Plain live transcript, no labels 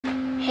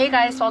Hey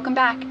guys, welcome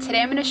back.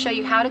 Today I'm going to show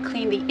you how to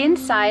clean the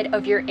inside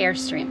of your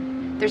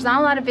Airstream. There's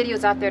not a lot of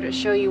videos out there to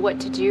show you what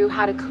to do,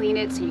 how to clean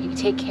it so you can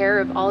take care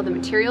of all of the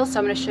materials. So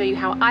I'm going to show you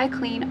how I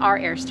clean our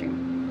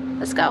Airstream.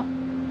 Let's go.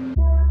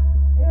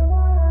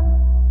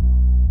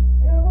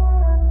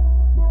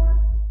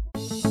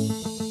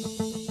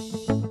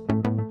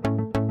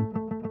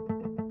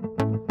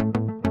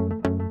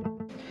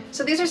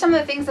 So these are some of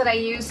the things that I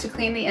use to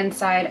clean the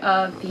inside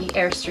of the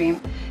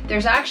Airstream.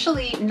 There's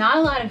actually not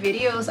a lot of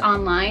videos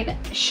online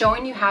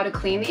showing you how to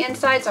clean the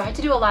inside, so I had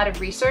to do a lot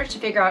of research to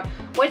figure out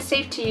what's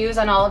safe to use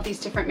on all of these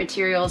different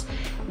materials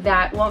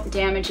that won't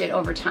damage it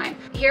over time.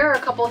 Here are a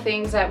couple of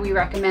things that we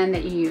recommend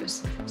that you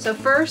use. So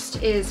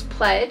first is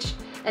Pledge,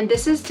 and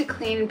this is to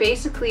clean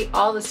basically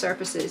all the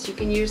surfaces. You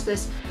can use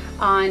this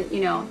on,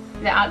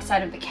 the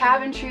outside of the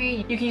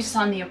cabinetry, you can use this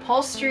on the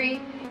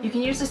upholstery. You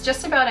can use this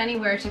just about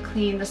anywhere to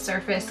clean the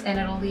surface, and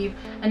it'll leave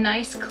a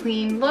nice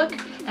clean look,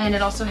 and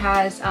it also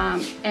has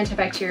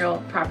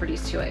antibacterial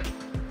properties to it.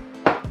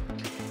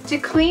 To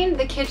clean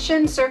the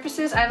kitchen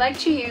surfaces, I like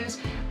to use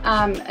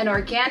an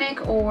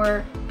organic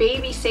or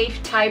baby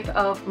safe type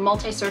of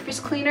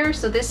multi-surface cleaner.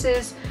 So this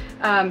is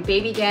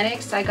Baby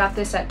Organics. I got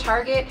this at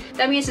Target.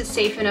 That means it's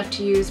safe enough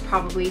to use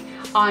probably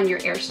on your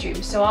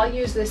Airstream. So I'll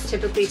use this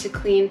typically to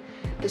clean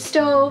the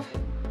stove,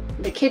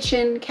 the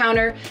kitchen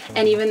counter,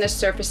 and even the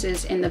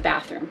surfaces in the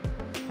bathroom.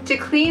 To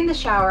clean the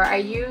shower, I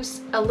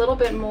use a little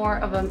bit more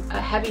of a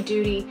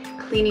heavy-duty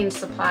cleaning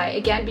supply,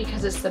 again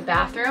because it's the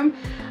bathroom,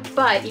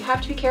 but you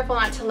have to be careful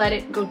not to let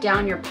it go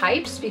down your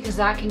pipes because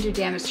that can do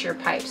damage to your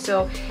pipes.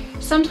 So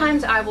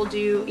sometimes I will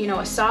do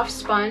a soft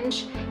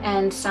sponge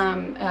and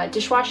some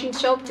dishwashing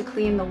soap to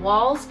clean the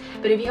walls,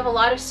 but if you have a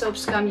lot of soap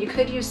scum, you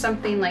could use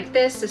something like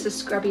this. This is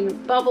scrubbing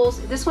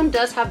bubbles. This one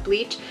does have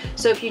bleach,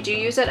 so if you do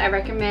use it, I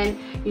recommend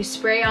you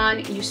spray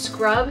on, you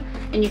scrub,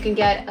 and you can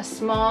get a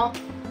small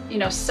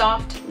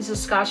soft, this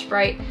is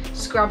Scotch-Brite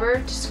scrubber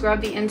to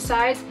scrub the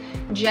insides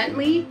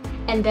gently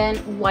and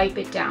then wipe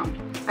it down.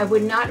 I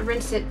would not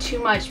rinse it too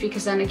much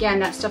because then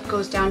again that stuff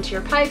goes down to your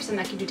pipes and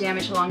that can do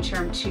damage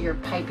long-term to your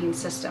piping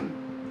system.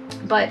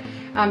 But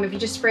if you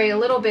just spray a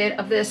little bit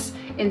of this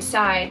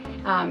inside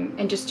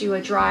and just do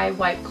a dry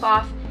wipe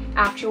cloth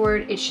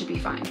afterward, it should be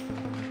fine.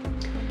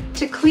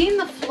 To clean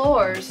the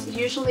floors,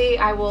 usually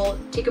I will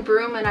take a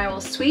broom and I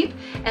will sweep,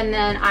 and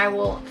then I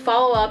will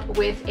follow up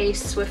with a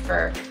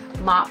Swiffer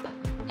mop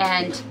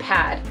and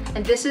pad.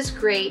 And this is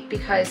great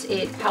because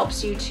it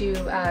helps you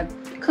to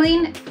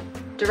clean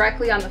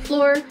directly on the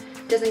floor,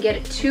 doesn't get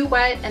it too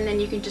wet, and then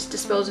you can just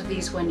dispose of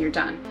these when you're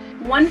done.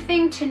 One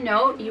thing to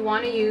note, you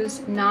want to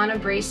use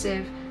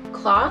non-abrasive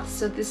cloths.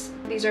 So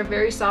these are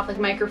very soft, like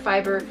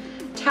microfiber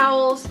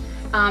towels,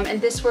 and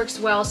this works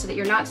well so that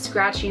you're not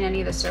scratching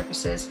any of the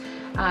surfaces.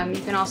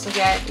 You can also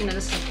get,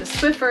 this is the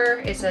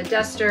Swiffer, it's a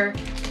duster,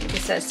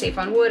 it says safe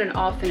on wood and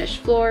all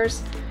finished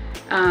floors.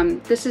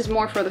 This is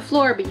more for the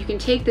floor, but you can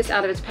take this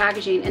out of its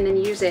packaging and then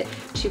use it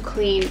to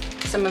clean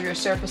some of your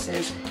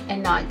surfaces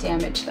and not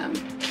damage them.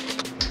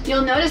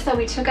 You'll notice that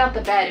we took out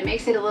the bed. It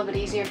makes it a little bit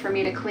easier for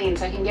me to clean,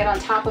 so I can get on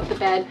top of the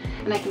bed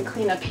and I can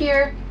clean up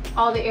here,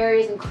 all the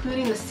areas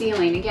including the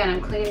ceiling. Again,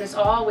 I'm cleaning this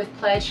all with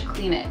Pledge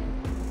Clean It.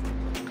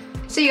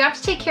 So you have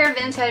to take care of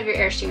the inside of your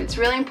Airstream. It's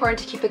really important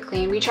to keep it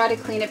clean. We try to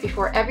clean it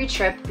before every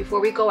trip, before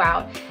we go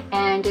out,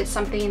 and it's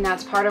something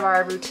that's part of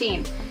our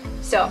routine.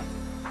 So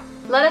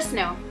let us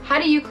know, how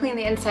do you clean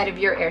the inside of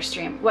your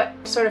Airstream? What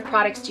sort of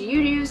products do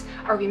you use?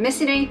 Are we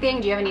missing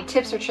anything? Do you have any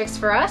tips or tricks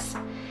for us?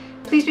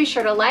 Please be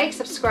sure to like,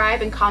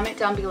 subscribe, and comment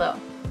down below.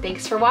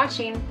 Thanks for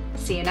watching.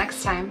 See you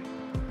next time.